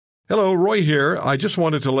Hello, Roy here. I just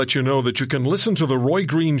wanted to let you know that you can listen to The Roy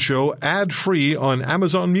Green Show ad-free on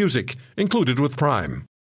Amazon Music, included with Prime.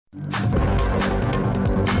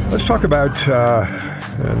 Let's talk about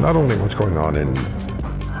not only what's going on in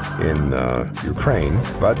Ukraine,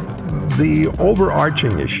 but the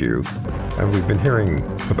overarching issue, and we've been hearing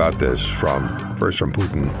about this first from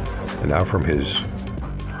Putin and now from his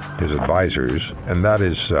advisors, and that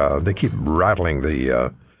is they keep rattling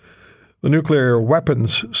the nuclear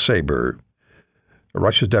weapons saber.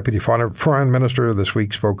 Russia's deputy foreign minister this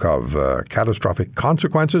week spoke of catastrophic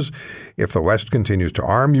consequences if the West continues to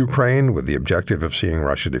arm Ukraine with the objective of seeing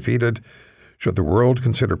Russia defeated. Should the world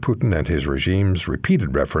consider Putin and his regime's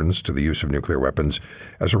repeated reference to the use of nuclear weapons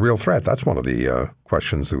as a real threat? That's one of the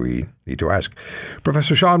questions that we need to ask.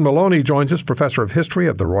 Professor Sean Maloney joins us, professor of history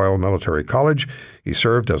at the Royal Military College. He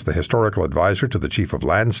served as the historical advisor to the Chief of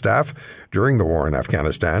Land Staff during the war in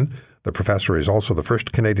Afghanistan. The professor is also the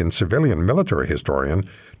first Canadian civilian military historian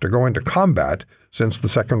to go into combat since the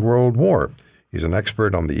Second World War. He's an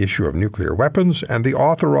expert on the issue of nuclear weapons and the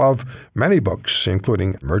author of many books,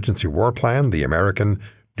 including Emergency War Plan, The American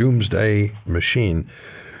Doomsday Machine.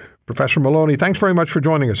 Professor Maloney, thanks very much for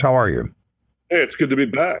joining us. How are you? Hey, it's good to be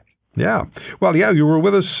back. Yeah. Well, yeah, you were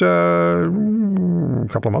with us a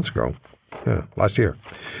couple of months ago, last year.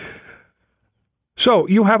 So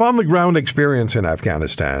you have on-the-ground experience in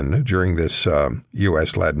Afghanistan during this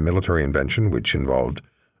U.S.-led military intervention, which involved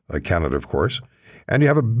Canada, of course. And you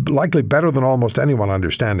have a likely better than almost anyone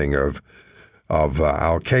understanding of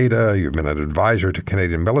al-Qaeda. You've been an advisor to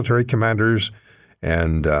Canadian military commanders.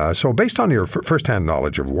 And so based on your firsthand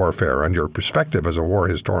knowledge of warfare and your perspective as a war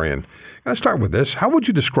historian, let's start with this. How would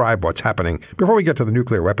you describe what's happening, before we get to the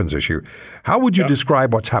nuclear weapons issue, how would you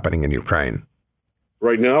describe what's happening in Ukraine?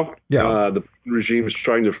 Right now, the regime is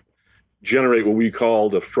trying to generate what we call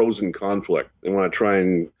the frozen conflict. They want to try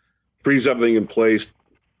and freeze everything in place,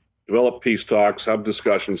 develop peace talks, have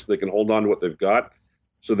discussions so they can hold on to what they've got,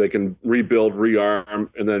 so they can rebuild, rearm,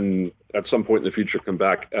 and then at some point in the future come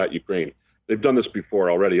back at Ukraine. They've done this before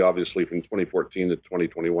already, obviously, from 2014 to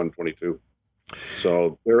 2021, 22.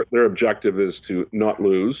 So their objective is to not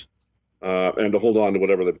lose and to hold on to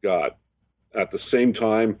whatever they've got. At the same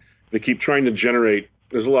time, they keep trying to generate,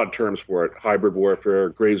 there's a lot of terms for it, hybrid warfare,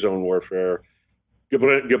 gray zone warfare,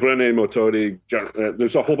 Gebrene Motodi,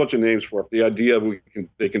 there's a whole bunch of names for it. The idea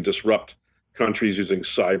they can disrupt countries using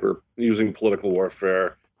cyber, using political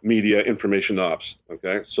warfare, media, information ops.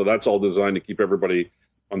 Okay, so that's all designed to keep everybody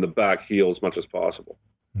on the back heel as much as possible.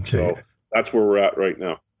 Okay. So that's where we're at right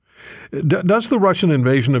now. Does the Russian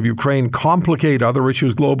invasion of Ukraine complicate other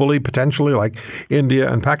issues globally, potentially, like India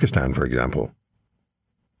and Pakistan, for example?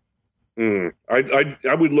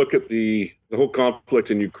 I would look at the whole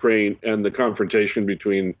conflict in Ukraine and the confrontation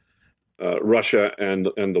between Russia and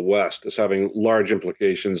the West as having large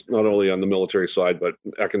implications, not only on the military side, but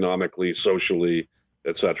economically, socially,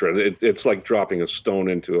 et cetera. It's like dropping a stone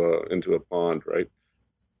into a pond, right?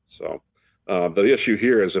 So the issue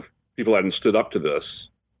here is if people hadn't stood up to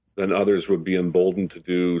this, then others would be emboldened to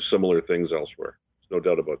do similar things elsewhere. There's no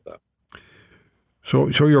doubt about that.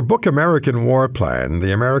 So your book, American War Plan,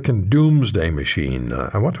 The American Doomsday Machine,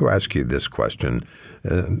 I want to ask you this question.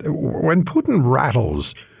 When Putin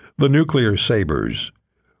rattles the nuclear sabers,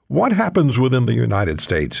 what happens within the United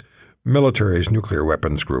States military's nuclear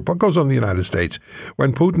weapons group? What goes on in the United States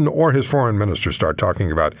when Putin or his foreign minister start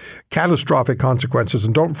talking about catastrophic consequences?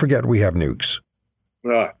 And don't forget, we have nukes.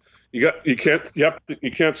 You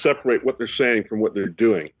can't separate what they're saying from what they're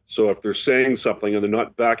doing. So if they're saying something and they're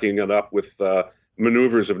not backing it up with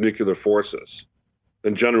maneuvers of nuclear forces,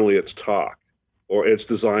 then generally it's talk, or it's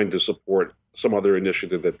designed to support some other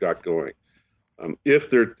initiative they've got going.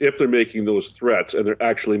 If they're making those threats and they're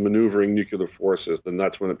actually maneuvering nuclear forces, then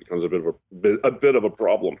that's when it becomes a bit of a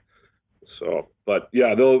problem. So, but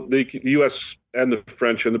yeah, the U.S. and the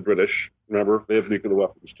French and the British, remember, they have nuclear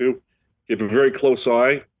weapons too. Keep a very close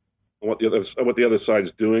eye on what the other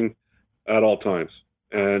side's doing at all times.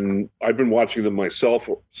 And I've been watching them myself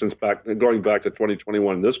since going back to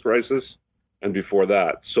 2021, this crisis, and before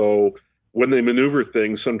that. So when they maneuver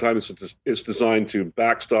things, sometimes it's designed to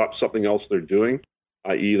backstop something else they're doing,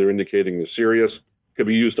 i.e. they're indicating they're serious. Could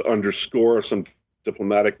be used to underscore some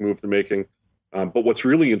diplomatic move they're making. But what's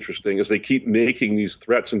really interesting is they keep making these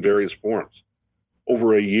threats in various forms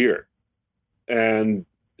over a year. And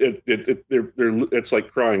it's like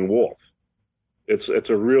crying wolf. It's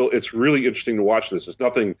really interesting to watch this. This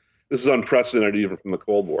is unprecedented even from the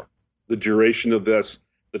Cold War. The duration of this,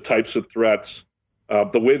 the types of threats,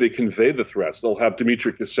 the way they convey the threats. They'll have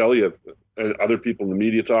Dmitry Kiselev and other people in the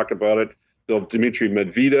media talk about it. They'll have Dmitry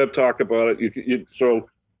Medvedev talk about it. So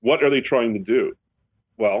What are they trying to do?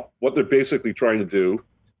 Well, what they're basically trying to do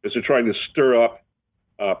is they're trying to stir up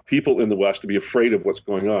people in the West to be afraid of what's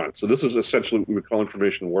going on. So this is essentially what we would call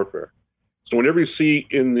information warfare. So whenever you see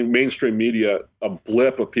in the mainstream media a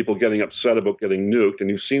blip of people getting upset about getting nuked, and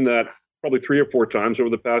you've seen that probably 3 or 4 times over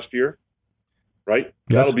the past year, right?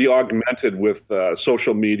 Yes. That'll be augmented with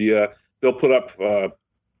social media. They'll put up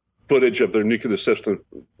footage of their nuclear system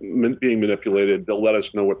being manipulated. They'll let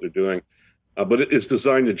us know what they're doing. But it is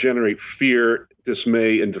designed to generate fear,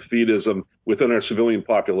 dismay, and defeatism within our civilian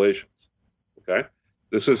populations. Okay?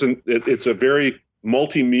 This isn't. It's a very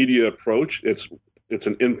multimedia approach. It's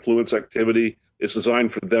an influence activity. It's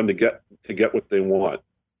designed for them to get what they want.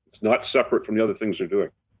 It's not separate from the other things they're doing.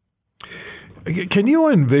 Can you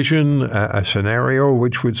envision a scenario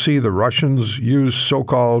which would see the Russians use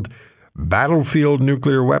so-called battlefield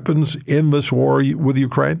nuclear weapons in this war with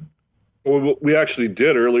Ukraine? Well, we actually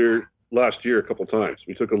did earlier last year a couple of times.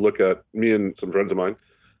 We took a look at, me and some friends of mine,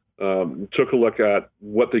 took a look at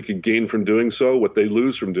what they could gain from doing so, what they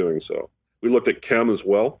lose from doing so. We looked at chem as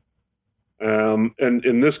well. And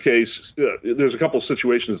in this case, there's a couple of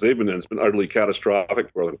situations they've been in. It's been utterly catastrophic.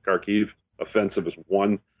 Well, the Kharkiv offensive is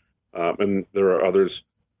one, and there are others,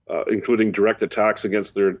 including direct attacks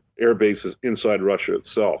against their air bases inside Russia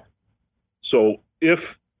itself. So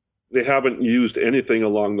if they haven't used anything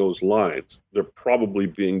along those lines, they're probably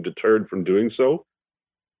being deterred from doing so,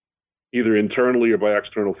 either internally or by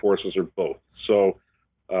external forces or both. So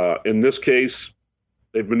in this case,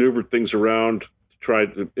 they've maneuvered things around to try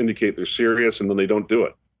to indicate they're serious, and then they don't do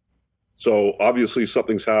it. So obviously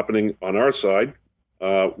something's happening on our side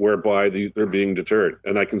whereby they're being deterred.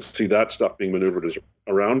 And I can see that stuff being maneuvered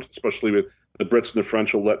around, especially with the Brits and the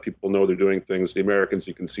French will let people know they're doing things. The Americans,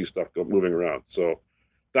 you can see stuff moving around. So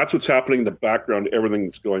that's what's happening in the background to everything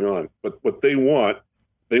that's going on. But what they want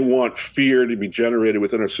fear to be generated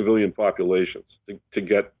within our civilian populations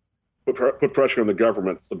to put pressure on the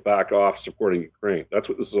governments to back off supporting Ukraine. That's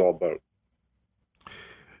what this is all about.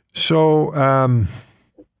 So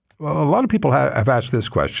well, a lot of people have asked this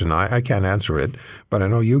question. I can't answer it, but I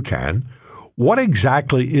know you can. What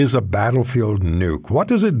exactly is a battlefield nuke? What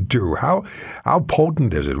does it do? How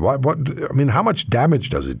potent is it? How much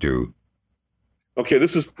damage does it do? Okay,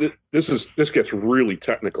 this gets really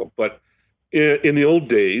technical, but in the old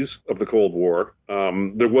days of the Cold War,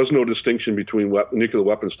 there was no distinction between nuclear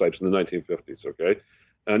weapons types in the 1950s. Okay,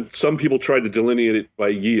 and some people tried to delineate it by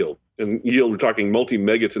yield. And yield, we're talking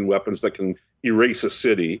multi-megaton weapons that can erase a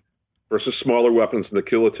city, versus smaller weapons in the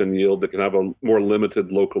kiloton yield that can have a more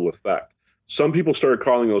limited local effect. Some people started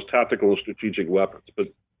calling those tactical and strategic weapons, but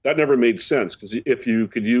that never made sense, because if you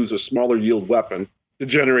could use a smaller yield weapon to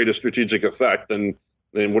generate a strategic effect, then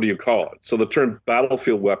what do you call it? So the term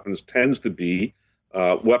battlefield weapons tends to be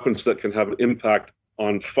weapons that can have an impact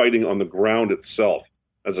on fighting on the ground itself,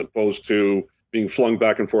 as opposed to being flung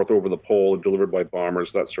back and forth over the pole and delivered by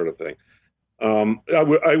bombers, that sort of thing.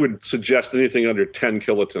 I would suggest anything under 10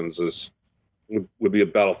 kilotons would be a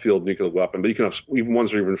battlefield nuclear weapon, but you can have even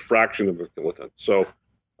ones that are even a fraction of a kiloton. So,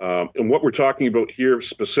 and what we're talking about here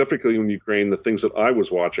specifically in Ukraine, the things that I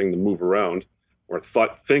was watching, the move around, or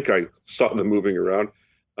think I saw them moving around,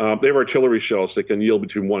 they have artillery shells that can yield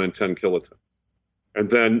between 1 and 10 kiloton. And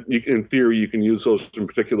then, in theory, you can use those in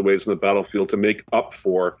particular ways in the battlefield to make up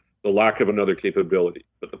for the lack of another capability.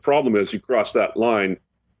 But the problem is, you cross that line,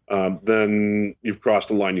 then you've crossed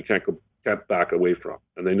a line you can't back away from,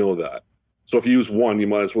 and they know that. So if you use 1, you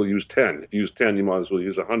might as well use 10. If you use 10, you might as well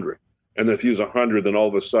use 100. And then if you use 100, then all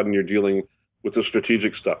of a sudden you're dealing with the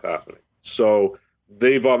strategic stuff happening. So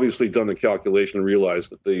they've obviously done the calculation and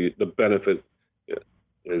realized that the benefit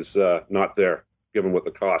is not there, given what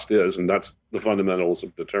the cost is, and that's the fundamentals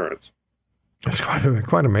of deterrence. It's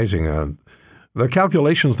quite amazing. The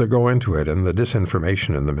calculations that go into it, and the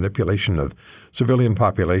disinformation and the manipulation of civilian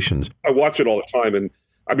populations. I watch it all the time, and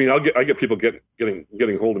I mean, I get people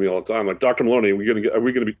getting hold of me all the time, like, Dr. Maloney, are we going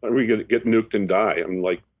to get nuked and die? I'm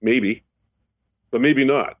like, maybe, but maybe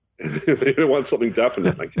not. They want something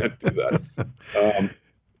definite. I can't do that.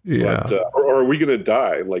 Yeah. But, or are we going to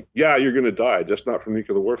die? Like, yeah, you're going to die, just not from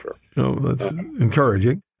nuclear warfare. Oh, that's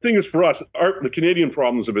encouraging. The thing is, for us, the Canadian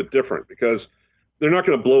problem is a bit different, because they're not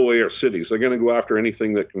going to blow away our cities. They're going to go after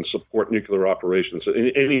anything that can support nuclear operations.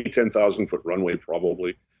 Any 10,000-foot runway,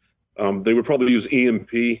 probably. They would probably use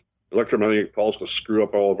EMP, electromagnetic pulse, to screw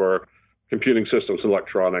up all of our computing systems and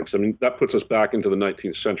electronics. I mean, that puts us back into the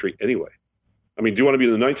 19th century anyway. I mean, do you want to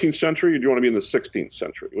be in the 19th century, or do you want to be in the 16th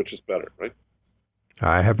century? Which is better, right?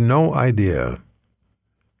 I have no idea.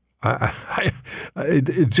 I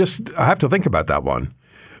have to think about that one.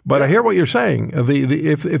 But I hear what you're saying.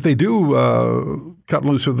 If they do cut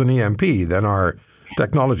loose with an EMP, then our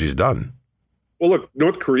technology is done. Well, look,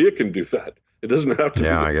 North Korea can do that. It doesn't have to.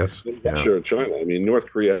 Yeah, I guess. Russia or China. I mean, North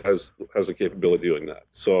Korea has the capability of doing that.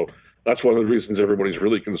 So that's one of the reasons everybody's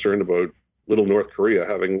really concerned about little North Korea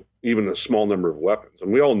having even a small number of weapons.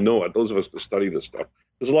 And we all know it. Those of us that study this stuff.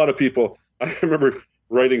 There's a lot of people. I remember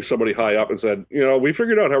writing somebody high up and said, we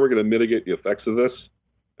figured out how we're going to mitigate the effects of this.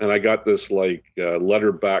 And I got this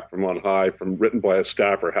letter back from on high, written by a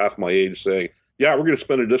staffer half my age, saying, "Yeah, we're going to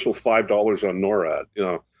spend an additional $5 on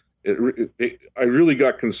NORAD." I really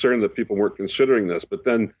got concerned that people weren't considering this, but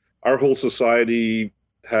then our whole society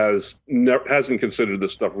hasn't considered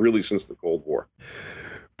this stuff really since the Cold War.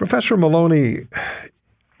 Professor Maloney,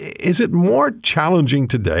 is it more challenging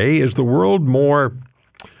today? Is the world more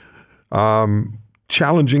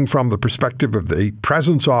challenging from the perspective of the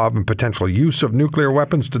presence of and potential use of nuclear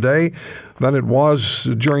weapons today than it was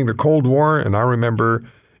during the Cold War? And I remember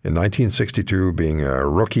in 1962 being a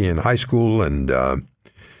rookie in high school and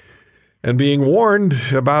being warned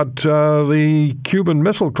about the Cuban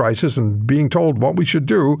Missile Crisis and being told what we should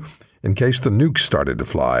do in case the nukes started to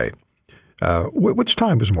fly. Which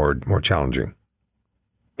time was more challenging?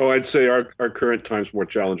 Oh, I'd say our current time's more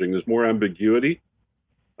challenging. There's more ambiguity.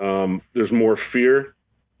 There's more fear.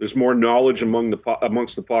 There's more knowledge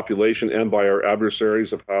amongst the population and by our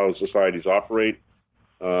adversaries of how societies operate.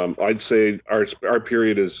 I'd say our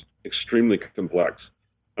period is extremely complex.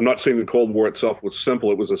 I'm not saying the Cold War itself was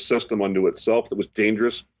simple. It was a system unto itself that was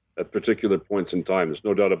dangerous at particular points in time. There's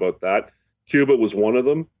no doubt about that. Cuba was one of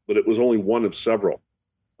them, but it was only one of several.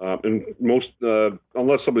 And most,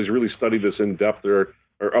 unless somebody's really studied this in depth, there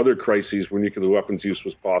are other crises where nuclear weapons use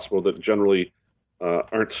was possible that generally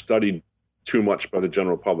aren't studied too much by the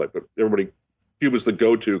general public. But Cuba's the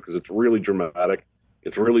go-to because it's really dramatic,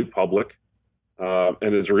 it's really public, and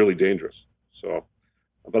it's really dangerous. So,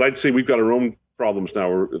 but I'd say we've got our own problems now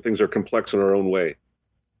where things are complex in our own way,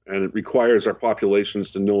 and it requires our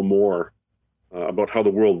populations to know more about how the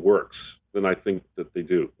world works than I think that they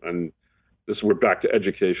do. And we're back to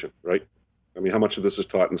education, right? I mean, how much of this is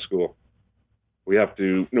taught in school?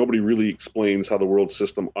 Nobody really explains how the world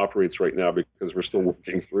system operates right now because we're still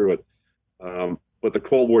working through it. But the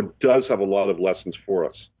Cold War does have a lot of lessons for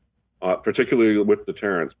us, particularly with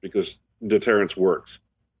deterrence, because deterrence works.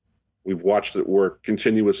 We've watched it work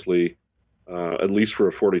continuously, at least for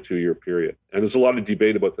a 42-year period. And there's a lot of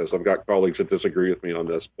debate about this. I've got colleagues that disagree with me on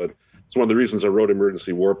this, but it's one of the reasons I wrote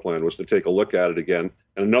Emergency War Plan was to take a look at it again.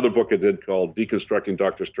 And another book I did called Deconstructing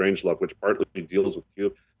Dr. Strangelove, which partly deals with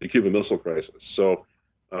the Cuban Missile Crisis. So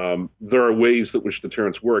there are ways that which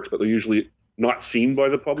deterrence works, but they're usually not seen by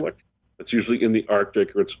the public. It's usually in the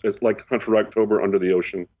Arctic, or it's like Hunter October under the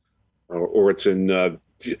ocean, or it's in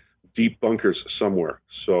deep bunkers somewhere.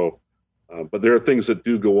 So, but there are things that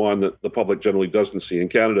do go on that the public generally doesn't see. In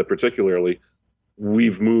Canada, particularly,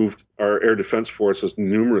 we've moved our air defense forces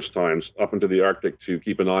numerous times up into the Arctic to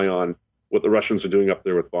keep an eye on what the Russians are doing up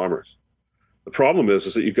there with bombers. The problem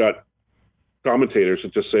is that you've got commentators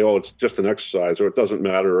that just say, "Oh, it's just an exercise," or "It doesn't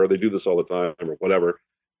matter," or "They do this all the time," or whatever.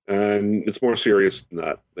 And it's more serious than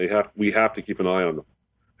that. We have to keep an eye on them.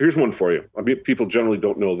 Here's one for you. I mean, people generally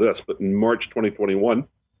don't know this, but in March 2021,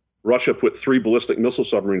 Russia put 3 ballistic missile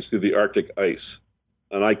submarines through the Arctic ice,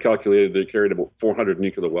 and I calculated they carried about 400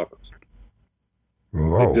 nuclear weapons.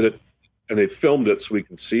 Whoa. They did it, and they filmed it so we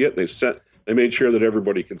can see it. They made sure that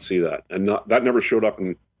everybody could see that, and that never showed up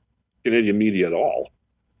in Canadian media at all.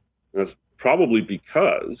 And that's probably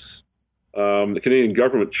because the Canadian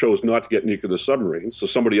government chose not to get nuclear submarines, so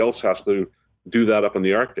somebody else has to do that up in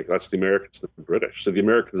the Arctic. That's the Americans, the British. So the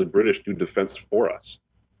Americans and British do defense for us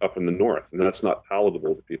up in the north, and that's not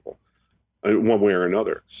palatable to people one way or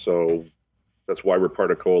another. So that's why we're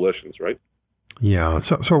part of coalitions, right? Yeah.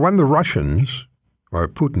 So when the Russians, or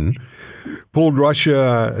Putin, pulled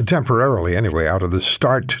Russia temporarily anyway out of the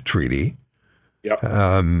START treaty, yep.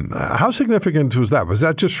 How significant was that? Was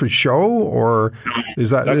that just for show, or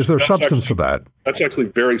is there substance to that? That's actually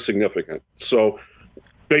very significant. So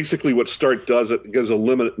basically what START does, it gives a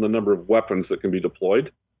limit in the number of weapons that can be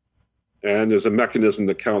deployed. And there's a mechanism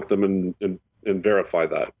to count them and verify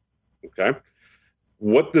that. Okay.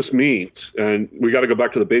 What this means, and we got to go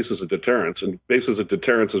back to the basis of deterrence, and basis of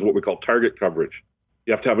deterrence is what we call target coverage.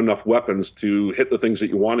 You have to have enough weapons to hit the things that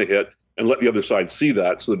you want to hit and let the other side see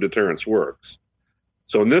that so the deterrence works.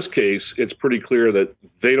 So in this case, it's pretty clear that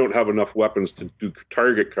they don't have enough weapons to do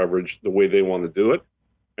target coverage the way they want to do it,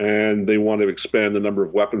 and they want to expand the number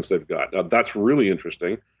of weapons they've got. Now, that's really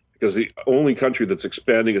interesting, because the only country that's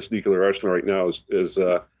expanding its nuclear arsenal right now is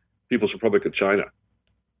People's Republic of China.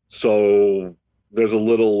 So there's a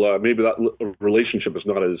little maybe that relationship is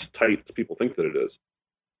not as tight as people think that it is.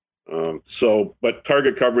 But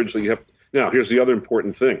target coverage that you have now. Here's the other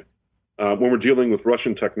important thing: when we're dealing with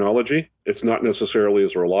Russian technology, it's not necessarily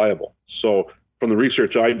as reliable. So, from the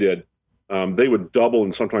research I did, they would double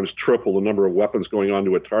and sometimes triple the number of weapons going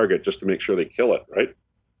onto a target just to make sure they kill it, right?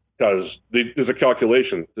 Because there's a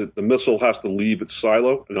calculation that the missile has to leave its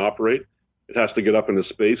silo and operate. It has to get up into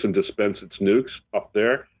space and dispense its nukes up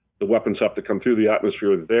there. The weapons have to come through the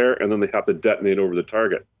atmosphere there, and then they have to detonate over the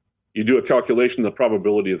target. You do a calculation, the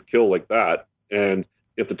probability of kill like that, and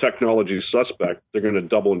if the technology is suspect, they're going to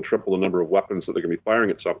double and triple the number of weapons that they're going to be firing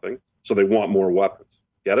at something, so they want more weapons.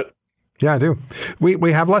 Get it? Yeah, I do.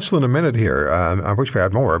 We have less than a minute here. I wish we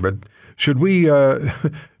had more, but should we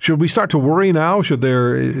start to worry now?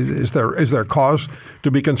 Is there cause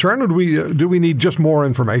to be concerned, or do we need just more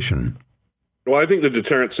information? Well, I think the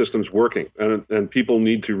deterrent system's working, and people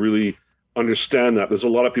need to really understand that. There's a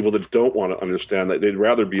lot of people that don't want to understand that. They'd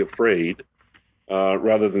rather be afraid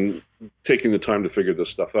rather than taking the time to figure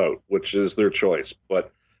this stuff out, which is their choice.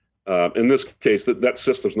 But in this case, that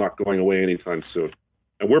system's not going away anytime soon.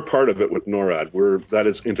 And we're part of it with NORAD. That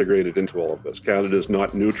is integrated into all of this. Canada is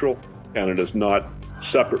not neutral. Canada is not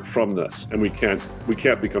separate from this, and we can't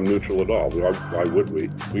become neutral at all. Why would we?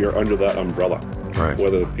 We are under that umbrella, right.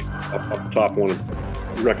 Whether people up top want to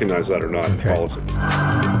recognize that or not. Okay. Policy.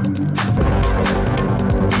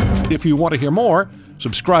 If you want to hear more,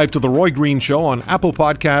 subscribe to The Roy Green Show on Apple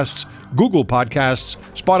Podcasts, Google Podcasts,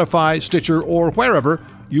 Spotify, Stitcher, or wherever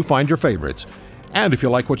you find your favorites. And if you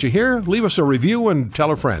like what you hear, leave us a review and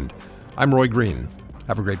tell a friend. I'm Roy Green.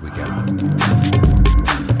 Have a great weekend.